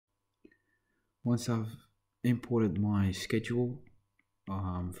Once I've imported my schedule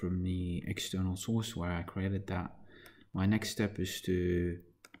from the external source where I created that, my next step is to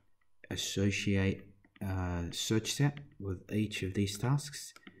associate a search set with each of these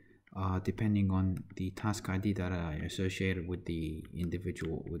tasks, depending on the task ID that I associated with the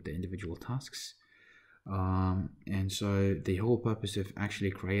individual tasks. And so the whole purpose of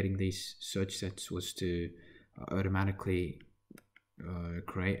actually creating these search sets was to automatically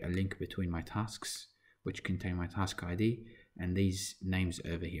create a link between my tasks, which contain my task ID, and these names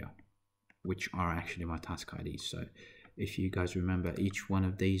over here, which are actually my task IDs. So if you guys remember, each one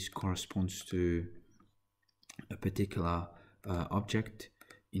of these corresponds to a particular object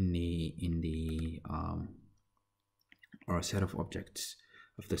in the or a set of objects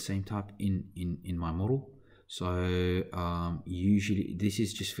of the same type in my model. So usually this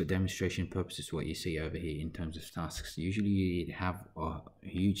is just for demonstration purposes, what you see over here in terms of tasks. Usually you have a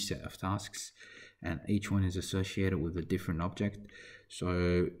huge set of tasks and each one is associated with a different object.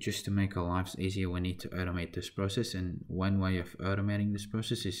 So just to make our lives easier, we need to automate this process, and one way of automating this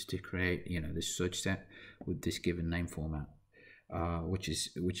process is to create, this search set with this given name format. Which is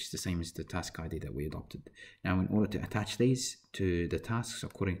the same as the task ID that we adopted. Now, in order to attach these to the tasks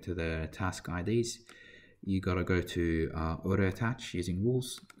according to the task IDs, you gotta go to auto attach using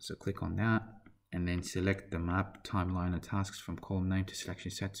rules. So click on that and then select the map timeline of tasks from column name to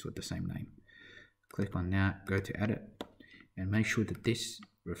selection sets with the same name. Click on that, go to edit, and make sure that this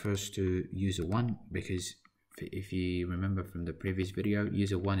refers to user 1, because if you remember from the previous video,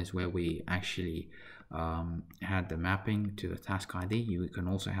 user 1 is where we actually had the mapping to the task ID. You can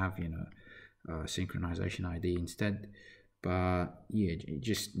also have synchronization ID instead, but yeah,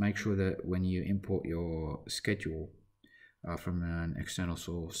 just make sure that when you import your schedule from an external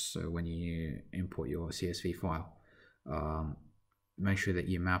source, so when you import your CSV file, make sure that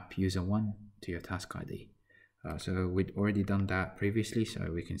you map user 1 to your task ID. So we'd already done that previously,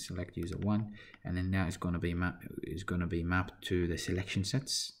 so we can select user 1, and then now it's going to be mapped to the selection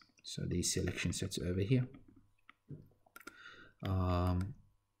sets. So these selection sets over here.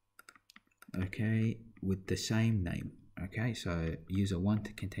 Okay, with the same name. Okay, so user 1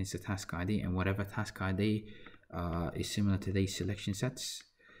 contains the task ID, and whatever task ID is similar to these selection sets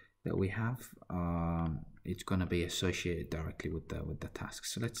that we have, it's going to be associated directly with the task.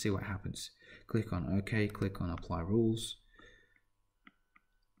 So let's see what happens. Click on OK, click on apply rules.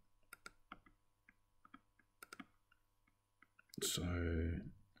 So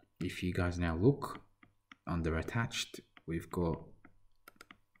if you guys now look under attached, we've got,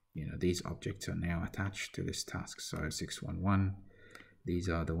 these objects are now attached to this task. So 611, these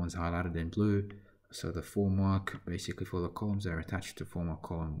are the ones highlighted in blue. So the formwork basically for the columns are attached to formwork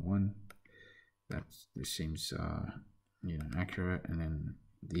column 1. This seems accurate. And then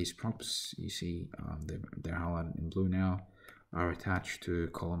these props, you see they're highlighted in blue now, are attached to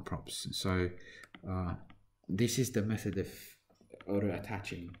column props. So this is the method of auto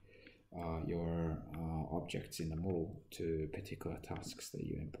attaching your objects in the model to particular tasks that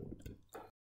you import.